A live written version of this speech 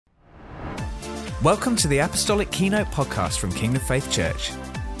Welcome to the Apostolic Keynote Podcast from King of Faith Church.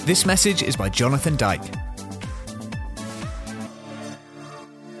 This message is by Jonathan Dyke.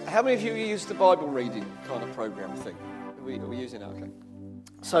 How many of you use the Bible reading kind of program thing? Are we using it? Okay.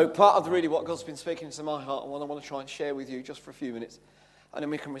 So part of really what God's been speaking into my heart and what I want to try and share with you just for a few minutes, and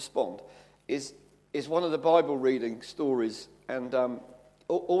then we can respond, is one of the Bible reading stories. And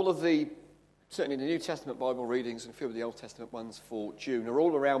all of the, certainly the New Testament Bible readings and a few of the Old Testament ones for June are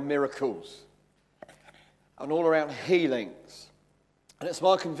all around miracles and all around healings. And it's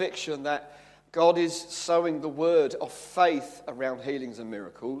my conviction that God is sowing the word of faith around healings and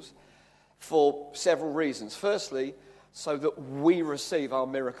miracles for several reasons. Firstly, so that we receive our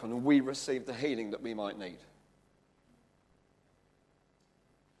miracle and we receive the healing that we might need.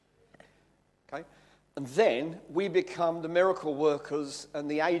 Okay? And then we become the miracle workers and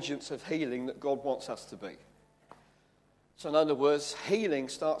the agents of healing that God wants us to be. So in other words, healing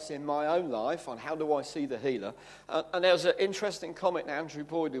starts in my own life on how do I see the healer. And there was an interesting comment Andrew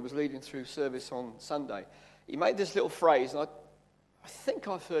Boyd, who was leading through service on Sunday. He made this little phrase, and I think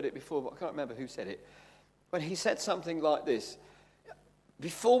I've heard it before, but I can't remember who said it. When he said something like this: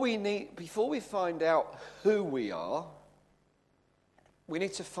 before we find out who we are, we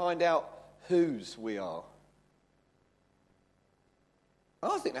need to find out whose we are.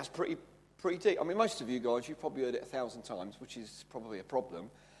 I think that's pretty deep. I mean, most of you guys, you've probably heard it 1,000 times, which is probably a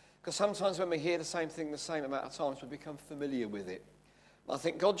problem. Because sometimes when we hear the same thing the same amount of times, we become familiar with it. I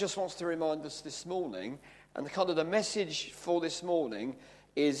think God just wants to remind us this morning, and the message for this morning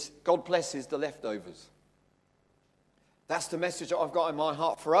is God blesses the leftovers. That's the message that I've got in my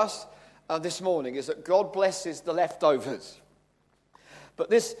heart for us this morning, is that God blesses the leftovers.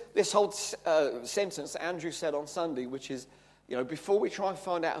 But this whole sentence that Andrew said on Sunday, which is, you know, before we try and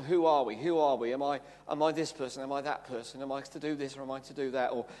find out who are we? Am I this person? Am I that person? Am I to do this or am I to do that?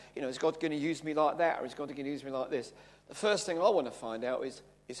 Or, you know, is God going to use me like that or is God going to use me like this? The first thing I want to find out is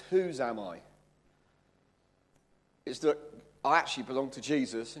whose am I? Is that I actually belong to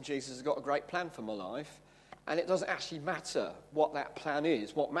Jesus and Jesus has got a great plan for my life, and it doesn't actually matter what that plan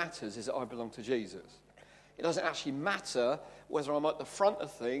is. What matters is that I belong to Jesus. It doesn't actually matter whether I'm at the front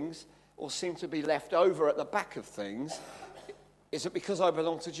of things or seem to be left over at the back of things. Is it because I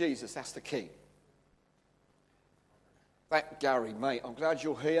belong to Jesus? That's the key. That Gary, mate, I'm glad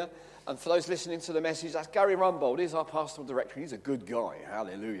you're here. And for those listening to the message, that's Gary Rumbold. He's our pastoral director. He's a good guy.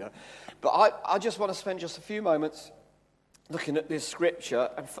 Hallelujah. But I just want to spend just a few moments looking at this scripture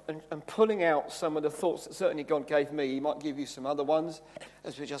and pulling out some of the thoughts that certainly God gave me. He might give you some other ones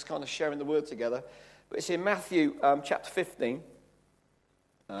as we're just kind of sharing the word together. But it's in Matthew chapter 15.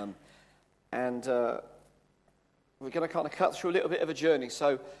 We're going to kind of cut through a little bit of a journey.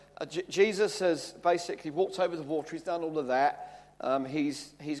 So Jesus has basically walked over the water. He's done all of that.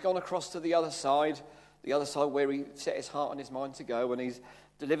 He's gone across to the other side where he set his heart and his mind to go, and he's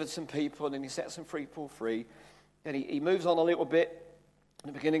delivered some people, and then he set some people free. And he moves on a little bit in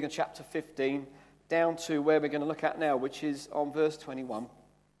the beginning of chapter 15 down to where we're going to look at now, which is on verse 21,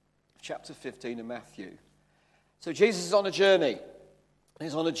 chapter 15 of Matthew. So Jesus is on a journey.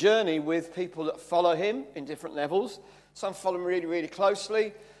 He's on a journey with people that follow him in different levels. Some follow him really, really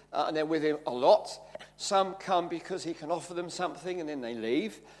closely, and they're with him a lot. Some come because he can offer them something, and then they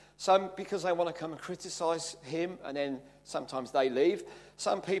leave. Some because they want to come and criticize him, and then sometimes they leave.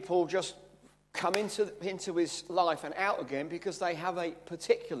 Some people just come into his life and out again because they have a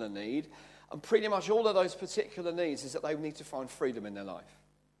particular need, and pretty much all of those particular needs is that they need to find freedom in their life.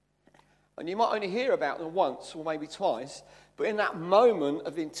 And you might only hear about them once or maybe twice, but in that moment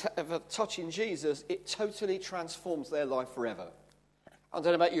of touching Jesus, it totally transforms their life forever. I don't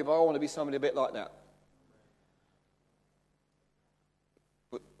know about you, but I want to be somebody a bit like that.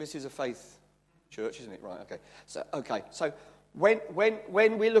 But this is a faith church, isn't it? Right, okay. So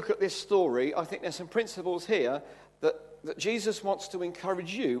when we look at this story, I think there's some principles here that Jesus wants to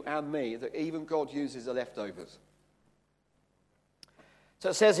encourage you and me, that even God uses the leftovers. So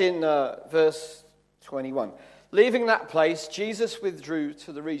it says in verse 21, leaving that place, Jesus withdrew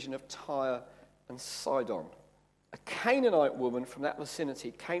to the region of Tyre and Sidon. A Canaanite woman from that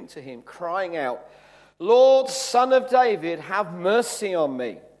vicinity came to him, crying out, "Lord, Son of David, have mercy on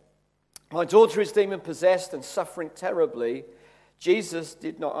me. My daughter is demon-possessed and suffering terribly." Jesus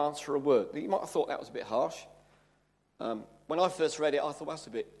did not answer a word. You might have thought that was a bit harsh. When I first read it, I thought that's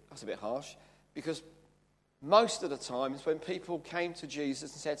a bit harsh, because most of the times when people came to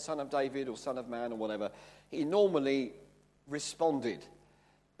Jesus and said, "Son of David," or "Son of Man," or whatever, he normally responded.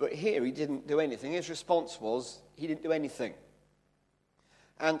 But here he didn't do anything. His response was, he didn't do anything.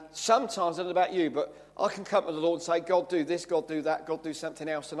 And sometimes, I don't know about you, but I can come to the Lord and say, God, do this, God, do that, God, do something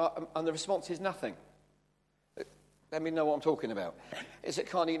else. And the response is nothing. Let me know what I'm talking about. Is it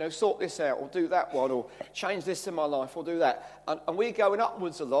kind of, sort this out, or do that one, or change this in my life, or do that? And we're going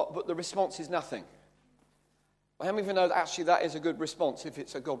upwards a lot, but the response is nothing. How many of you know that actually that is a good response if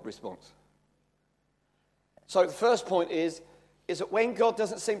it's a God response? So the first point is that when God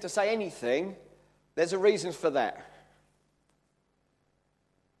doesn't seem to say anything, there's a reason for that.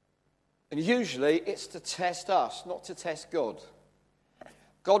 And usually it's to test us, not to test God.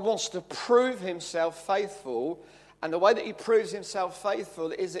 God wants to prove himself faithful, and the way that he proves himself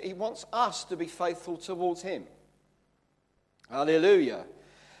faithful is that he wants us to be faithful towards him. Hallelujah.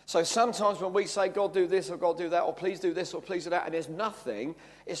 So sometimes when we say, God, do this, or God, do that, or please do this, or please do that, and there's nothing,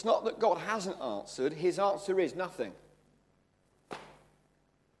 it's not that God hasn't answered. His answer is nothing.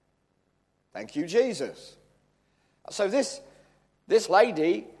 Thank you, Jesus. So this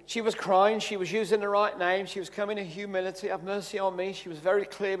lady, she was crying, she was using the right name, she was coming in humility, have mercy on me. She was very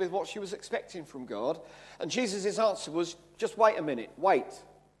clear with what she was expecting from God. And Jesus' answer was, just wait a minute, wait.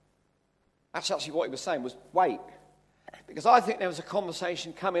 That's actually what he was saying, was wait. Because I think there was a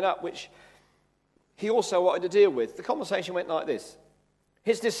conversation coming up which he also wanted to deal with. The conversation went like this.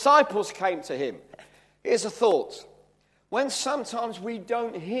 His disciples came to him. Here's a thought. When sometimes we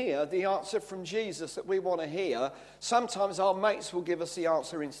don't hear the answer from Jesus that we want to hear, sometimes our mates will give us the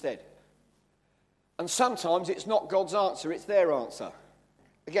answer instead. And sometimes it's not God's answer, it's their answer.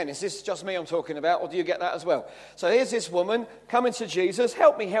 Again, is this just me I'm talking about, or do you get that as well? So here's this woman coming to Jesus,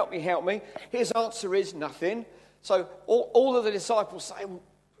 help me, help me, help me. His answer is nothing. So all of the disciples say, well,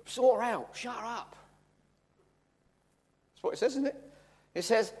 sort her out, shut her up. That's what it says, isn't it? It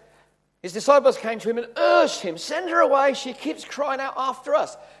says, his disciples came to him and urged him, send her away, she keeps crying out after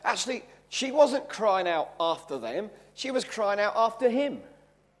us. Actually, she wasn't crying out after them, she was crying out after him.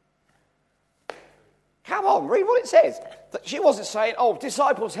 Come on, read what it says. She wasn't saying, oh,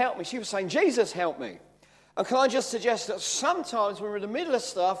 disciples help me. She was saying, Jesus help me. And can I just suggest that sometimes when we're in the middle of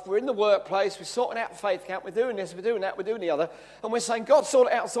stuff, we're in the workplace, we're sorting out faith camp, we're doing this, we're doing that, we're doing the other, and we're saying, God, sort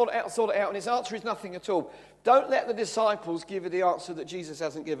it out, sort it out, sort it out, and his answer is nothing at all. Don't let the disciples give you the answer that Jesus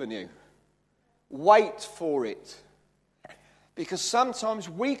hasn't given you. Wait for it. Because sometimes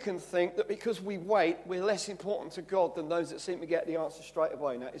we can think that because we wait, we're less important to God than those that seem to get the answer straight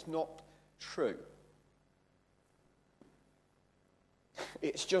away. Now, it's not true.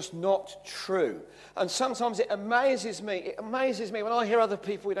 It's just not true. And sometimes it amazes me when I hear other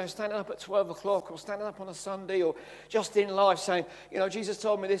people, standing up at 12 o'clock or standing up on a Sunday or just in life saying, Jesus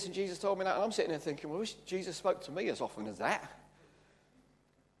told me this and Jesus told me that. And I'm sitting there thinking, well, I wish Jesus spoke to me as often as that.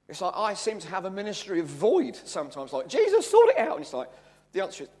 It's like I seem to have a ministry of void sometimes. Like, Jesus, sort it out. And it's like, the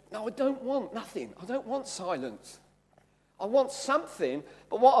answer is, no, I don't want nothing. I don't want silence. I want something,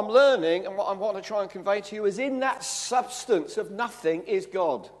 but what I'm learning and what I want to try and convey to you is in that substance of nothing is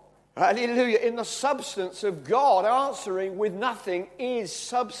God. Hallelujah. In the substance of God answering with nothing is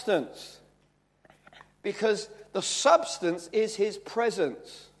substance. Because the substance is his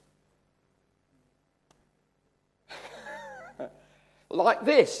presence. Like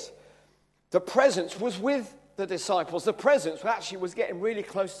this. The presence was with the disciples. The presence actually was getting really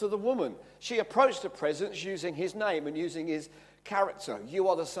close to the woman. She approached the presence using his name and using his character. You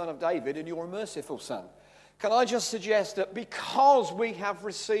are the son of David and you're a merciful son. Can I just suggest that because we have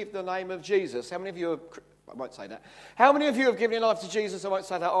received the name of Jesus, how many of you have, I won't say that. How many of you have given your life to Jesus? I won't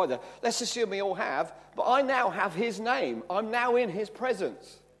say that either. Let's assume we all have, but I now have his name. I'm now in his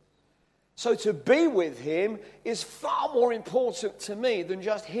presence. So to be with him is far more important to me than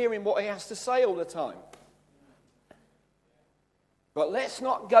just hearing what he has to say all the time. But let's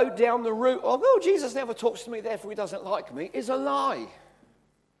not go down the route of, oh, Jesus never talks to me, therefore he doesn't like me, is a lie.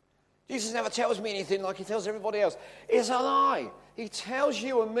 Jesus never tells me anything like he tells everybody else. It's a lie. He tells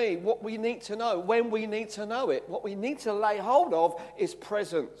you and me what we need to know, when we need to know it. What we need to lay hold of is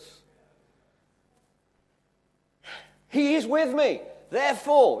presence. He is with me.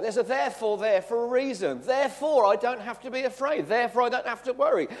 Therefore, there's a therefore there for a reason. Therefore, I don't have to be afraid. Therefore, I don't have to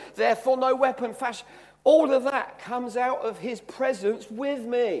worry. Therefore, no weapon fashioned. All of that comes out of his presence with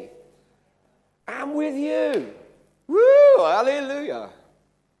me and with you. Woo! Hallelujah.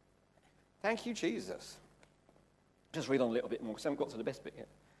 Thank you, Jesus. Just read on a little bit more because I haven't got to the best bit yet.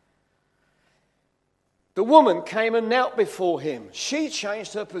 The woman came and knelt before him. She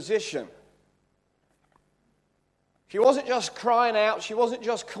changed her position. She wasn't just crying out. She wasn't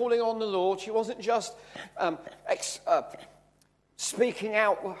just calling on the Lord. She wasn't just speaking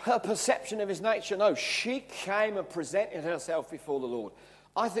out her perception of his nature. No, she came and presented herself before the Lord.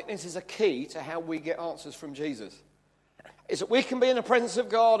 I think this is a key to how we get answers from Jesus. is that we can be in the presence of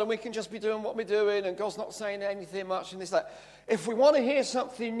God and we can just be doing what we're doing and God's not saying anything much and this, that. If we want to hear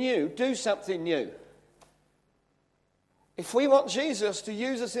something new, do something new. If we want Jesus to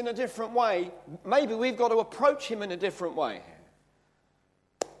use us in a different way, maybe we've got to approach him in a different way.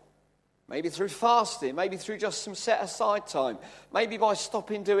 Maybe through fasting, maybe through just some set-aside time, maybe by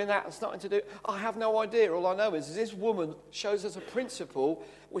stopping doing that and starting to do it. I have no idea. All I know is this woman shows us a principle,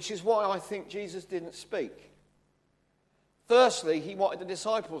 which is why I think Jesus didn't speak. Firstly, he wanted the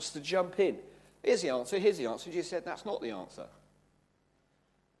disciples to jump in. Here's the answer, here's the answer. Jesus said, that's not the answer.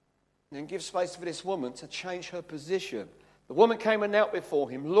 And then give space for this woman to change her position. The woman came and knelt before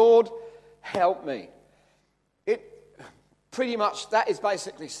him. Lord, help me. Pretty much that is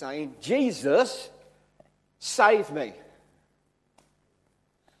basically saying, Jesus, save me.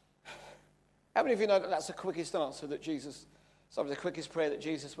 How many of you know that that's the quickest answer that Jesus, the quickest prayer that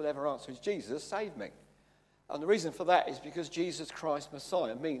Jesus will ever answer is, Jesus, save me. And the reason for that is because Jesus Christ,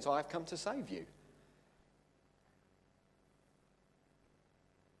 Messiah, means I have come to save you.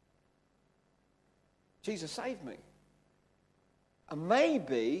 Jesus, save me. And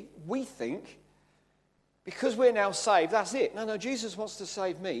maybe we think, because we're now saved, that's it. No, Jesus wants to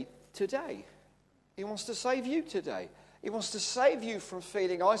save me today. He wants to save you today. He wants to save you from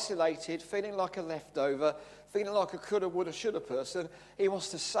feeling isolated, feeling like a leftover, feeling like a coulda, woulda, shoulda person. He wants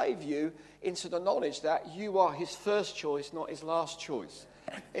to save you into the knowledge that you are his first choice, not his last choice.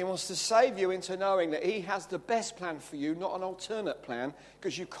 He wants to save you into knowing that he has the best plan for you, not an alternate plan,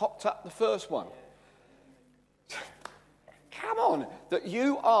 because you cocked up the first one. Come on, that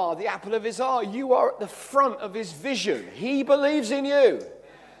you are the apple of his eye. You are at the front of his vision. He believes in you.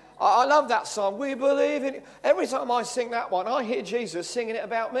 I love that song. We believe in. Every time I sing that one, I hear Jesus singing it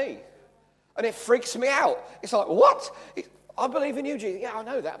about me. And it freaks me out. It's like, what? I believe in you, Jesus. Yeah, I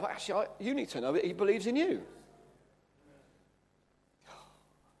know that, but actually, you need to know that he believes in you.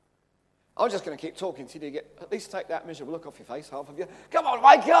 I'm just going to keep talking till you get, at least take that miserable look off your face, half of you. Come on,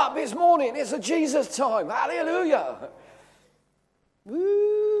 wake up. It's morning. It's a Jesus time. Hallelujah.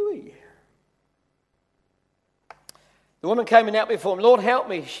 Woo-wee. The woman came and knelt before him. Lord, help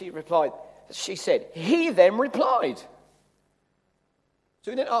me, she replied. She said. He then replied. So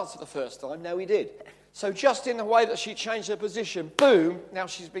he didn't answer the first time. No, he did. So just in the way that she changed her position, boom, now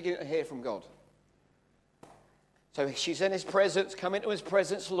she's beginning to hear from God. So she's in his presence, come into his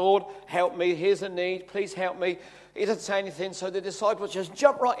presence. Lord, help me. Here's a need. Please help me. He doesn't say anything, so the disciples just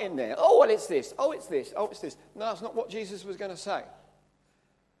jump right in there. Oh, well, it's this. Oh, it's this. Oh, it's this. No, that's not what Jesus was going to say.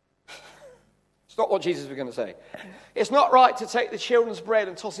 It's not what Jesus was going to say. It's not right to take the children's bread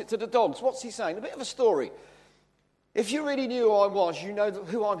and toss it to the dogs. What's he saying? A bit of a story. If you really knew who I was, you know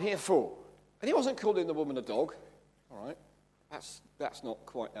who I'm here for. And he wasn't calling the woman a dog. All right? That's not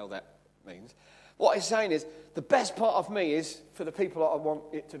quite how that means. What he's saying is, the best part of me is for the people that I want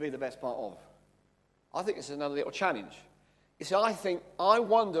it to be the best part of. I think it's another little challenge. You see, I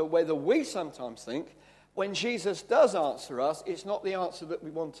wonder whether we sometimes think when Jesus does answer us, it's not the answer that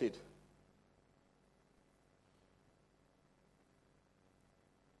we wanted.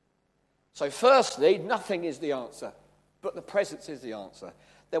 So firstly, nothing is the answer, but the presence is the answer.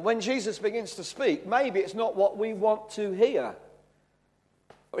 Then when Jesus begins to speak, maybe it's not what we want to hear.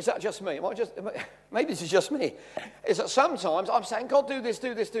 Or is that just me? Maybe this is just me. Is that sometimes I'm saying, God, do this,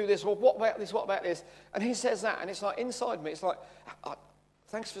 or what about this? And he says that, and it's like inside me, it's like,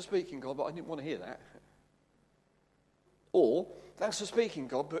 thanks for speaking, God, but I didn't want to hear that. Or, thanks for speaking,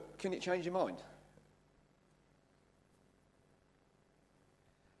 God, but can you change your mind?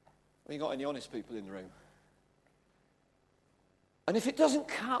 Have you got any honest people in the room? And if it doesn't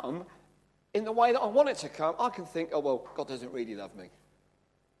come in the way that I want it to come, I can think, oh, well, God doesn't really love me.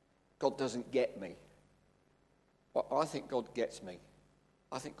 God doesn't get me. Well, I think God gets me.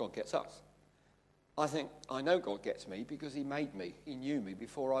 I think God gets us. I know God gets me because he made me. He knew me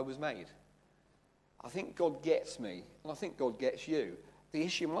before I was made. I think God gets me, and I think God gets you. The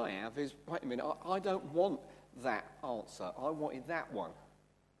issue I have is, wait a minute, I don't want that answer. I wanted that one.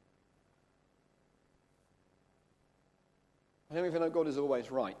 I don't even know God is always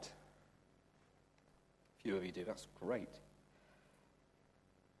right. A few of you do, that's great.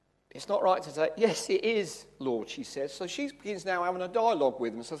 It's not right to say, yes, it is, Lord, she says. So she begins now having a dialogue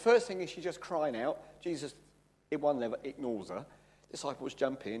with him. So the first thing is she's just crying out. Jesus, at one level, ignores her. Disciples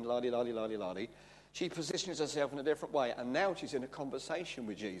jump in, la-di. She positions herself in a different way, and now she's in a conversation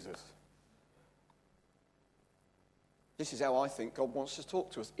with Jesus. This is how I think God wants to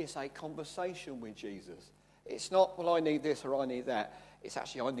talk to us. It's a conversation with Jesus. It's not, well, I need this or I need that. It's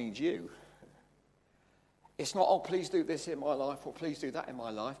actually, I need you. It's not, oh, please do this in my life or please do that in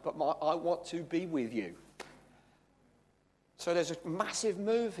my life, but I want to be with you. So there's a massive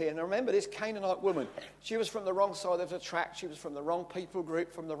move here. And remember, this Canaanite woman, she was from the wrong side of the track. She was from the wrong people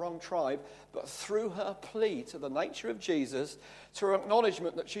group, from the wrong tribe. But through her plea to the nature of Jesus, to her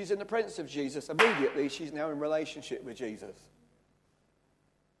acknowledgement that she's in the presence of Jesus, immediately she's now in relationship with Jesus.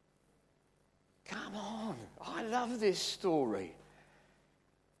 Come on. I love this story.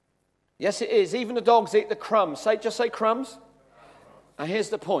 Yes, it is. Even the dogs eat the crumbs. Just say crumbs. And here's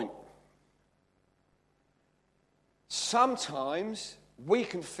the point. Sometimes we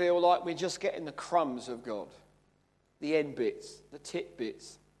can feel like we're just getting the crumbs of God. The end bits, the tit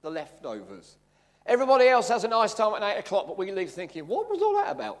bits, the leftovers. Everybody else has a nice time at 8 o'clock, but we leave thinking, what was all that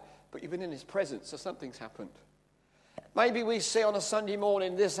about? But you've been in his presence, so something's happened. Maybe we see on a Sunday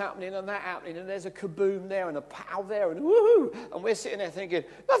morning this happening and that happening, and there's a kaboom there and a pow there and woohoo, and we're sitting there thinking,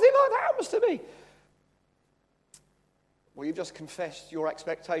 nothing like that happens to me. Well, you've just confessed your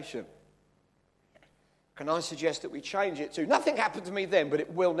expectation. Can I suggest that we change it to, nothing happened to me then, but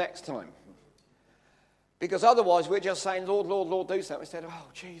it will next time? Because otherwise we're just saying, Lord, Lord, Lord, do something. Instead of, oh,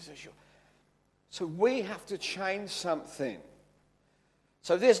 Jesus. So we have to change something.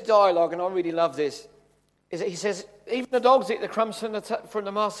 So this dialogue, and I really love this, is that he says, even the dogs eat the crumbs from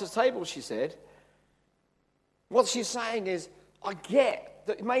the master's table, she said. What she's saying is, I get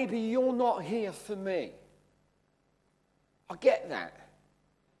that maybe you're not here for me. I get that.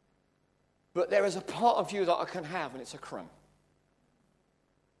 But there is a part of you that I can have, and it's a crumb.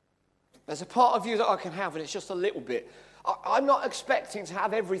 There's a part of you that I can have, and it's just a little bit. I'm not expecting to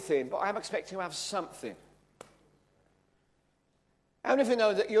have everything, but I'm expecting to have something. How many of you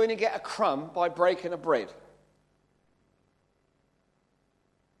know that you only get a crumb by breaking a bread?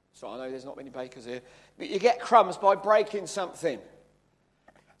 So I know there's not many bakers here, but you get crumbs by breaking something.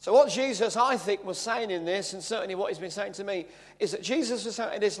 So what Jesus, I think, was saying in this, and certainly what he's been saying to me, is that Jesus was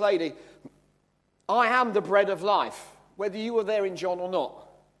saying to this lady, I am the bread of life, whether you were there in John or not.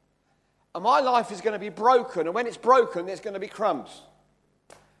 And my life is going to be broken, and when it's broken, there's going to be crumbs.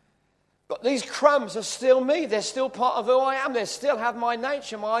 But these crumbs are still me. They're still part of who I am. They still have my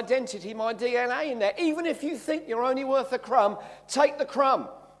nature, my identity, my DNA in there. Even if you think you're only worth a crumb, take the crumb.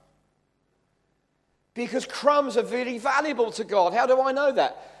 Because crumbs are really valuable to God. How do I know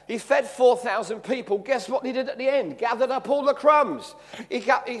that? He fed 4,000 people. Guess what he did at the end? Gathered up all the crumbs. He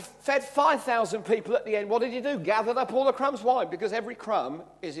fed 5,000 people at the end. What did he do? Gathered up all the crumbs. Why? Because every crumb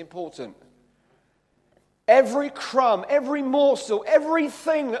is important. Every crumb, every morsel,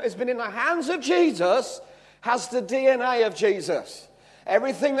 everything that has been in the hands of Jesus has the DNA of Jesus.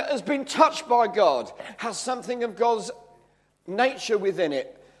 Everything that has been touched by God has something of God's nature within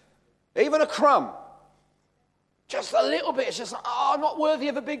it. Even a crumb. Just a little bit. It's just like, oh, I'm not worthy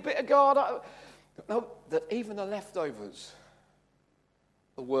of a big bit of God. No, that even the leftovers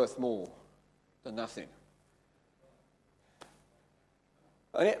are worth more than nothing.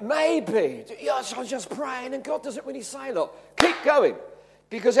 And it may be, yes, I was just praying and God doesn't really say a lot. Keep going.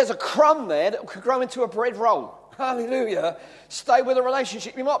 Because there's a crumb there that could grow into a bread roll. Hallelujah. Stay with a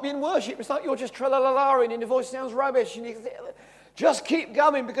relationship. You might be in worship. It's like you're just tra-la-la-la-ing and your voice sounds rubbish. And just keep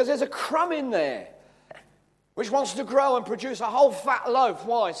going because there's a crumb in there which wants to grow and produce a whole fat loaf.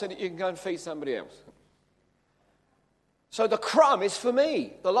 Why? So that you can go and feed somebody else. So the crumb is for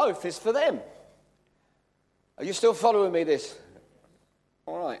me. The loaf is for them. Are you still following me this?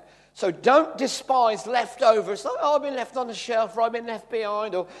 All right. So don't despise leftovers. Like, oh, I've been left on the shelf, or I've been left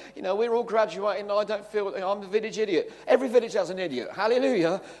behind, or, we're all graduating, and I don't feel, I'm the village idiot. Every village has an idiot.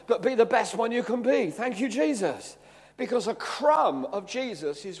 Hallelujah. But be the best one you can be. Thank you, Jesus. Because a crumb of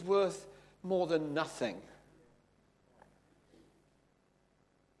Jesus is worth more than nothing.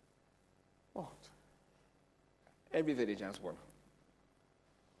 What? Every village has one.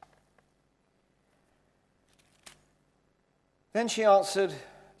 Then Jesus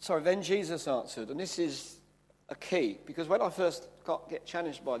answered, and this is a key, because when I first get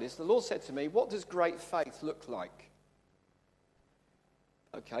challenged by this, the Lord said to me, what does great faith look like?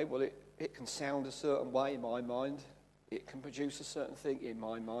 Okay, well, it can sound a certain way in my mind. It can produce a certain thing in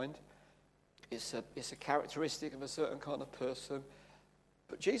my mind. It's a characteristic of a certain kind of person.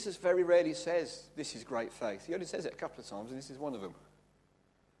 But Jesus very rarely says, this is great faith. He only says it a couple of times, and this is one of them.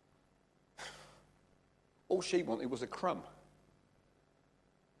 All she wanted was a crumb.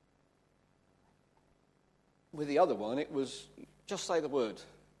 With the other one, it was, just say the word.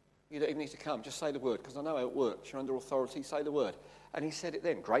 You don't even need to come, just say the word, because I know how it works. You're under authority, say the word. And he said it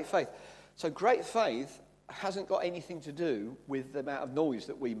then, great faith. So great faith hasn't got anything to do with the amount of noise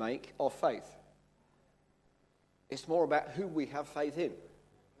that we make of faith. It's more about who we have faith in.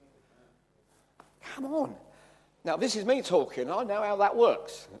 Come on. Now, this is me talking. I know how that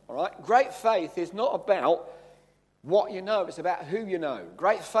works. All right? Great faith is not about what you know. It's about who you know.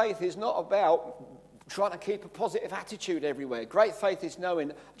 Great faith is not about trying to keep a positive attitude everywhere. Great faith is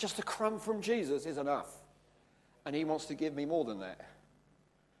knowing just a crumb from Jesus is enough. And he wants to give me more than that.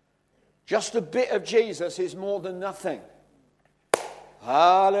 Just a bit of Jesus is more than nothing.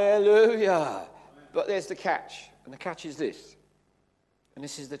 Hallelujah. But there's the catch. And the catch is this. And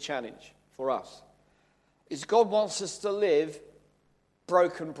this is the challenge for us. Is God wants us to live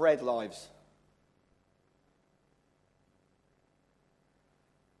broken bread lives.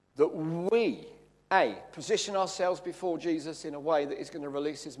 That we, position ourselves before Jesus in a way that is going to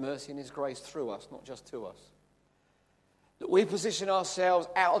release his mercy and his grace through us, not just to us. That we position ourselves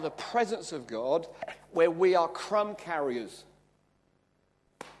out of the presence of God where we are crumb carriers.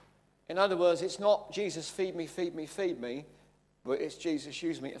 In other words, it's not Jesus, feed me, feed me, feed me, but it's Jesus,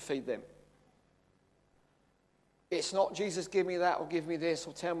 use me to feed them. It's not Jesus, give me that or give me this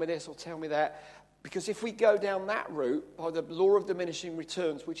or tell me this or tell me that. Because if we go down that route by the law of diminishing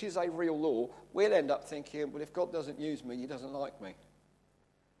returns, which is a real law, we'll end up thinking, well, if God doesn't use me, he doesn't like me.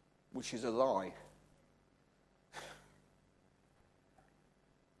 Which is a lie.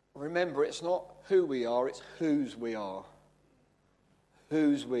 Remember, it's not who we are, it's whose we are.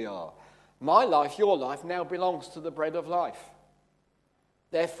 Whose we are. My life, your life, now belongs to the bread of life.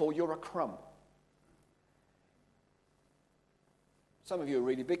 Therefore, you're a crumb. Some of you are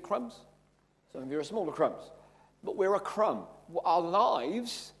really big crumbs. Some of you are smaller crumbs. But we're a crumb. Our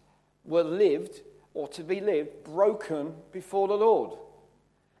lives were lived, or to be lived, broken before the Lord.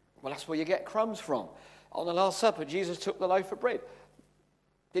 Well, that's where you get crumbs from. On the Last Supper, Jesus took the loaf of bread.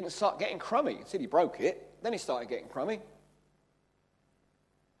 Didn't start getting crummy. He said he broke it. Then he started getting crummy.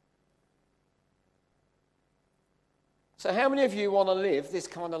 So how many of you want to live this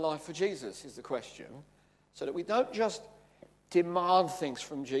kind of life for Jesus is the question. So that we don't just demand things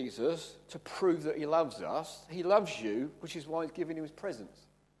from Jesus to prove that he loves us. He loves you, which is why he's giving you his presence.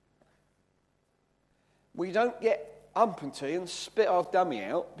 We don't get umpty and spit our dummy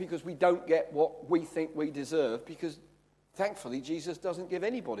out because we don't get what we think we deserve, because thankfully Jesus doesn't give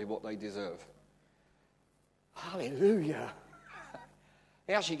anybody what they deserve. Hallelujah.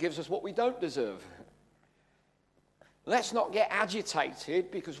 He actually gives us what we don't deserve. Let's not get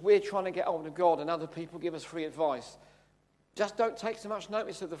agitated because we're trying to get hold of God and other people give us free advice. Just don't take so much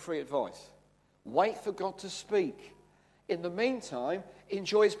notice of the free advice. Wait for God to speak. In the meantime,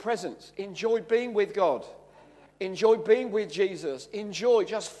 enjoy his presence. Enjoy being with God. Enjoy being with Jesus. Enjoy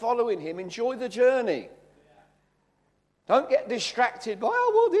just following him. Enjoy the journey. Don't get distracted by,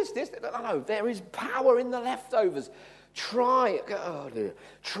 this. No, there is power in the leftovers. Try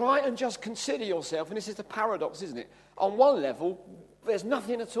and just consider yourself, and this is the paradox, isn't it? On one level, there's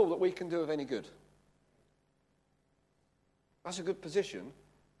nothing at all that we can do of any good. That's a good position.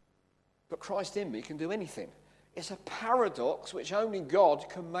 But Christ in me can do anything. It's a paradox which only God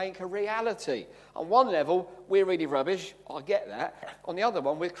can make a reality. On one level, we're really rubbish. I get that. On the other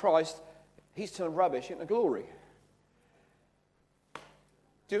one, with Christ, he's turned rubbish into glory.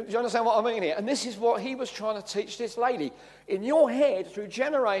 Do you understand what I mean here? And this is what he was trying to teach this lady. In your head, through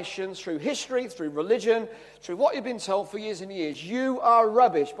generations, through history, through religion, through what you've been told for years and years, you are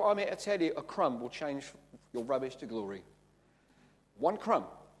rubbish. But I'm here to tell you, a crumb will change your rubbish to glory. One crumb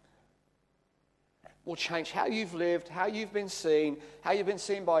will change how you've lived, how you've been seen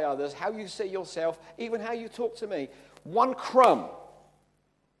by others, how you see yourself, even how you talk to me. One crumb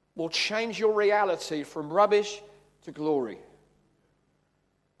will change your reality from rubbish to glory.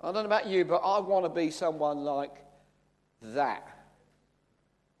 I don't know about you, but I want to be someone like that.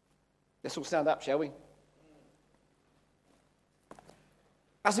 Let's all stand up, shall we?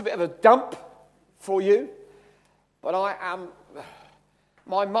 That's a bit of a dump for you, but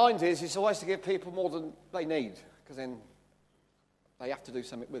my mind is always to give people more than they need, because then they have to do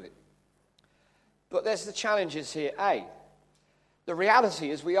something with it. But there's the challenges here. The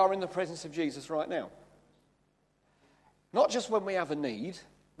reality is we are in the presence of Jesus right now. Not just when we have a need,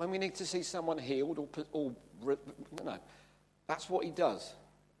 when we need to see someone healed no. That's what he does.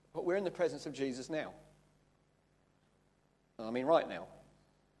 But we're in the presence of Jesus now. I mean right now.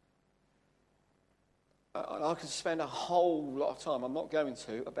 I could spend a whole lot of time, I'm not going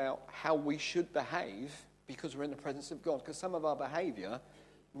to, about how we should behave because we're in the presence of God. Because some of our behaviour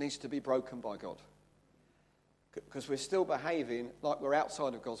needs to be broken by God. Because we're still behaving like we're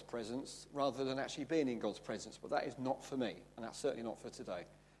outside of God's presence rather than actually being in God's presence. But that is not for me, and that's certainly not for today.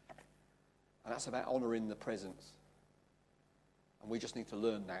 And that's about honouring the presence. And we just need to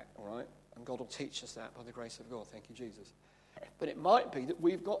learn that, all right? And God will teach us that by the grace of God. Thank you, Jesus. But it might be that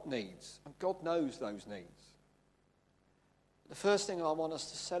we've got needs, and God knows those needs. The first thing I want us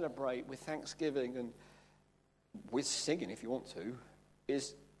to celebrate with thanksgiving and with singing if you want to,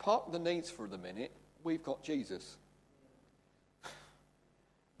 is park the needs for the minute. We've got Jesus.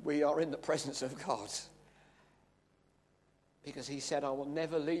 We are in the presence of God. Because he said, I will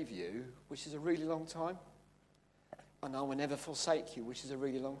never leave you, which is a really long time. And I will never forsake you, which is a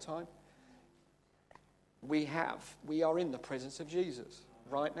really long time. We are in the presence of Jesus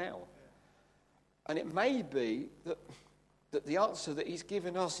right now. And it may be that the answer that he's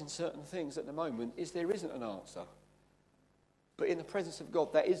given us in certain things at the moment is there isn't an answer. But in the presence of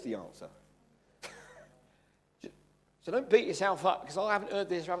God, that is the answer. So don't beat yourself up because I haven't heard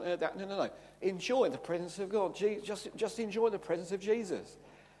this, I haven't heard that. No. Enjoy the presence of God. Just enjoy the presence of Jesus.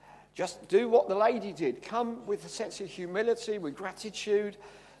 Just do what the lady did. Come with a sense of humility, with gratitude.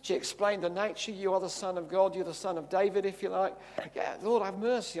 She explained the nature. You are the Son of God. You're the Son of David, if you like. Yeah, Lord, have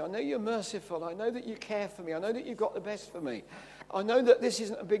mercy. I know you're merciful. I know that you care for me. I know that you've got the best for me. I know that this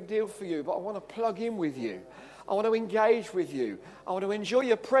isn't a big deal for you, but I want to plug in with you. I want to engage with you. I want to enjoy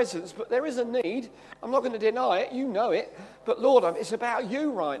your presence, but there is a need. I'm not going to deny it. You know it. But Lord, it's about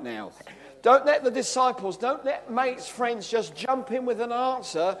you right now. Don't let the disciples, don't let mates, friends just jump in with an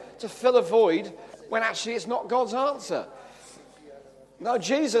answer to fill a void when actually it's not God's answer. No,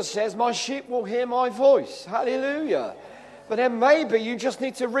 Jesus says, my sheep will hear my voice. Hallelujah. But then maybe you just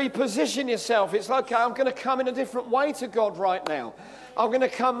need to reposition yourself. It's like, okay, I'm going to come in a different way to God right now. I'm going to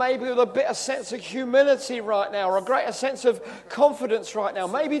come maybe with a bit of sense of humility right now, or a greater sense of confidence right now.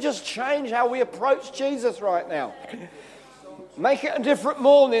 Maybe just change how we approach Jesus right now. Make it a different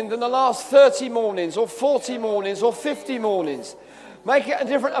morning than the last 30 mornings, or 40 mornings, or 50 mornings. Make it a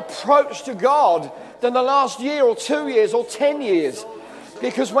different approach to God than the last year, or 2 years, or 10 years.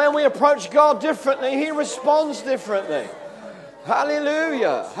 Because when we approach God differently, he responds differently.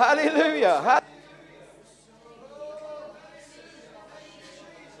 Hallelujah. Hallelujah.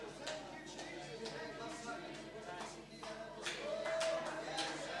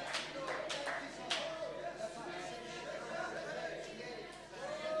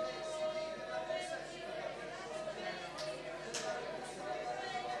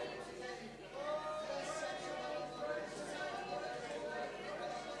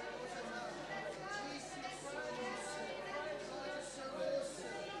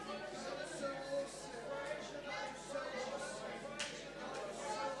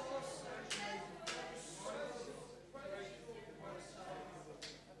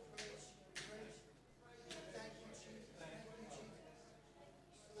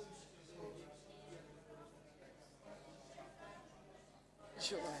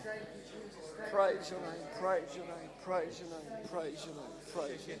 Praise your name, praise your name, praise your name, praise your name,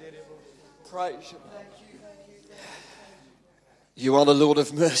 praise your name, praise your name. You are the Lord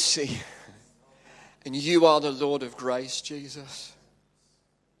of mercy, and you are the Lord of grace, Jesus.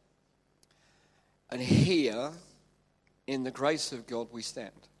 And here, in the grace of God, we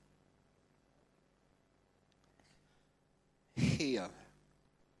stand. Here,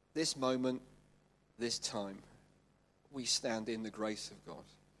 this moment, this time, we stand in the grace of God.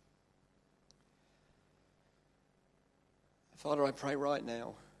 Father, I pray right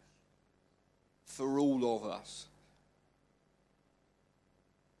now for all of us.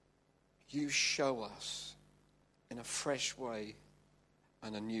 You show us in a fresh way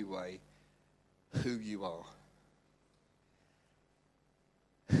and a new way who you are.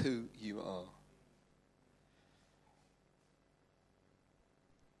 Who you are.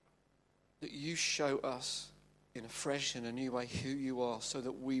 That you show us in a fresh and a new way who you are, so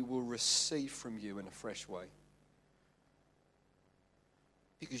that we will receive from you in a fresh way.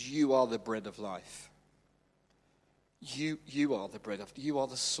 Because you are the bread of life. You are the bread of, you are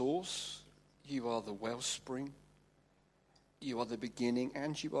the source, you are the wellspring, you are the beginning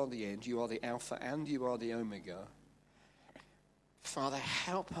and you are the end, you are the Alpha and you are the Omega. Father,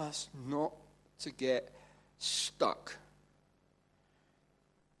 help us not to get stuck.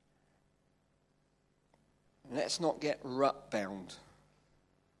 Let's not get rut bound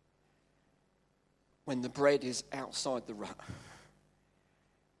when the bread is outside the rut.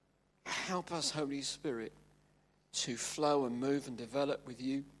 Help us, Holy Spirit, to flow and move and develop with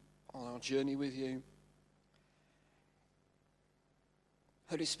you on our journey with you.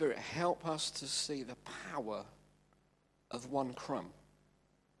 Holy Spirit, help us to see the power of one crumb.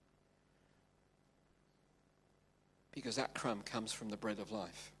 Because that crumb comes from the bread of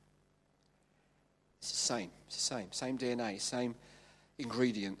life. It's the same DNA, same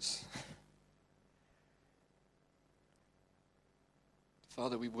ingredients.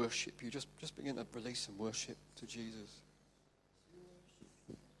 Father, we worship you. Just begin to release some worship to Jesus.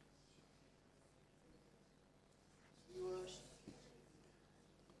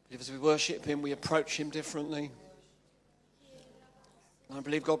 As we worship him, we approach him differently. I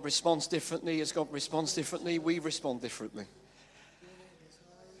believe God responds differently. As God responds differently, we respond differently.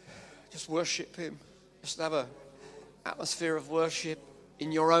 Just worship him. Just have an atmosphere of worship in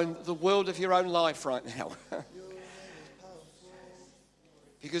the world of your own life right now.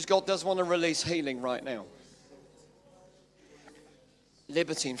 Because God does want to release healing right now.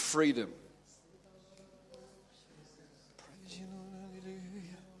 Liberty and freedom. Praise you, Lord.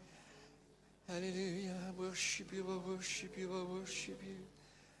 Hallelujah. Hallelujah. I worship you. I worship you. I worship you.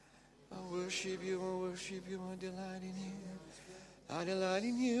 I worship you. I worship you. I delight in you. I delight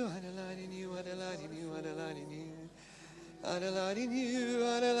in you. I delight in you. I delight in you. I delight in you. I delight in you.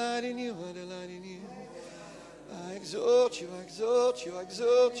 I delight in you. I delight in you. I exalt you. I exalt you. I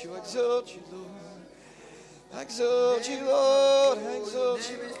exalt you. I exalt you, Lord. I exalt you, Lord. I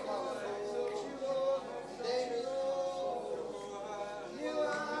exalt you.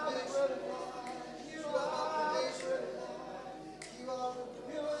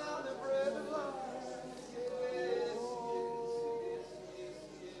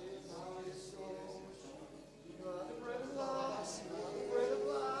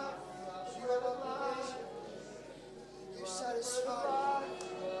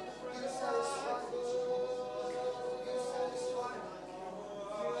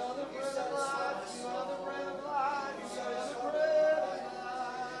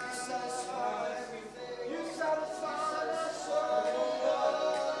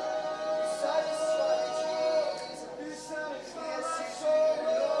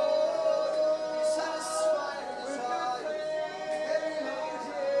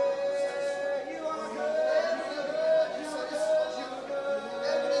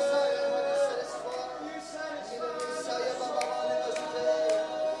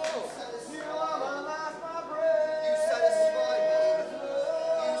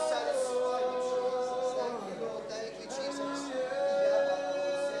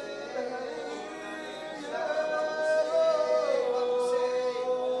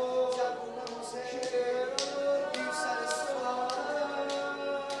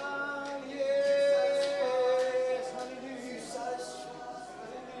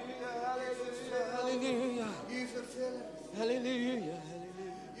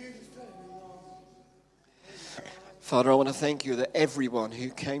 Father, I want to thank you that everyone who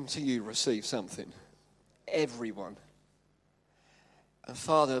came to you received something. Everyone. And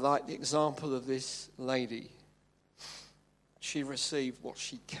Father, like the example of this lady, she received what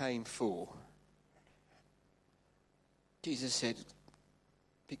she came for. Jesus said,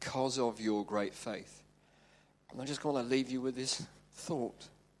 because of your great faith. And I just want to leave you with this thought.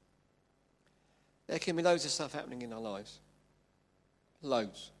 There can be loads of stuff happening in our lives.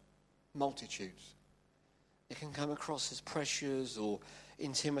 Loads. Multitudes. It can come across as pressures or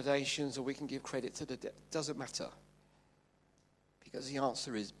intimidations, or we can give credit to the devil. Doesn't matter. Because the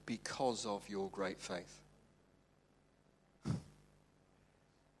answer is because of your great faith.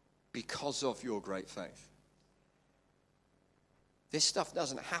 Because of your great faith. This stuff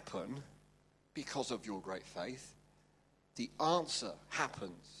doesn't happen because of your great faith. The answer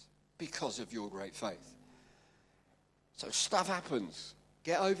happens because of your great faith. So stuff happens.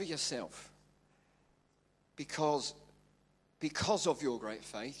 Get over yourself. Because of your great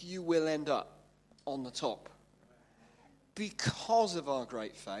faith, you will end up on the top. Because of our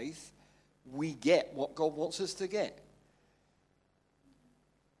great faith, we get what God wants us to get.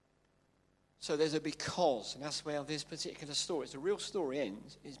 So there's a because, and that's where this particular story, it's a real story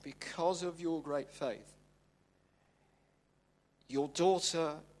ends, is because of your great faith. Your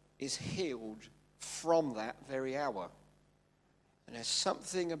daughter is healed from that very hour. And there's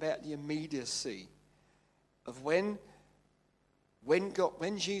something about the immediacy of when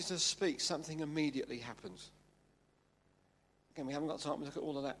Jesus speaks, something immediately happens. Again, we haven't got time to look at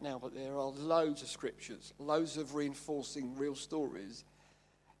all of that now, but there are loads of scriptures, loads of reinforcing real stories.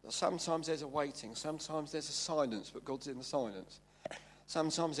 Sometimes there's a waiting, sometimes there's a silence, but God's in the silence.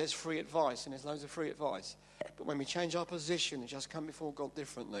 Sometimes there's free advice, and there's loads of free advice. But when we change our position and just come before God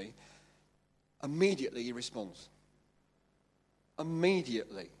differently, immediately he responds.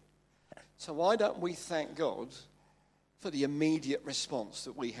 Immediately. So why don't we thank God for the immediate response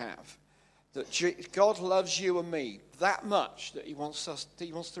that we have? That God loves you and me that much that he wants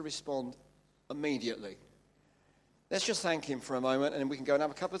to respond immediately. Let's just thank him for a moment, and then we can go and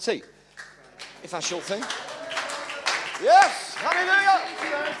have a cup of tea. If that's your thing. Yes! Hallelujah!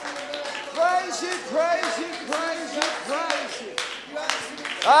 Praise you, praise you, praise you, praise you.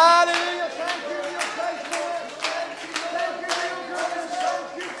 Hallelujah! Thank you for your faithfulness. Thank you for your goodness.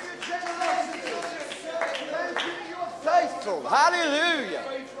 Thank you for your generosity. Thank you that you are faithful. Hallelujah!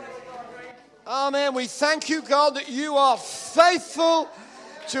 Amen. We thank you, God, that you are faithful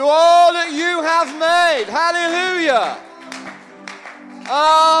to all that you have made. Hallelujah.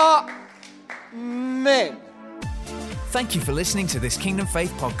 Amen. Thank you for listening to this Kingdom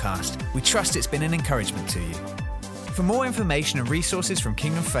Faith podcast. We trust it's been an encouragement to you. For more information and resources from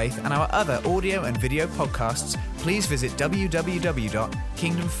Kingdom Faith and our other audio and video podcasts, please visit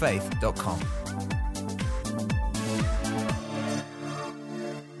www.kingdomfaith.com.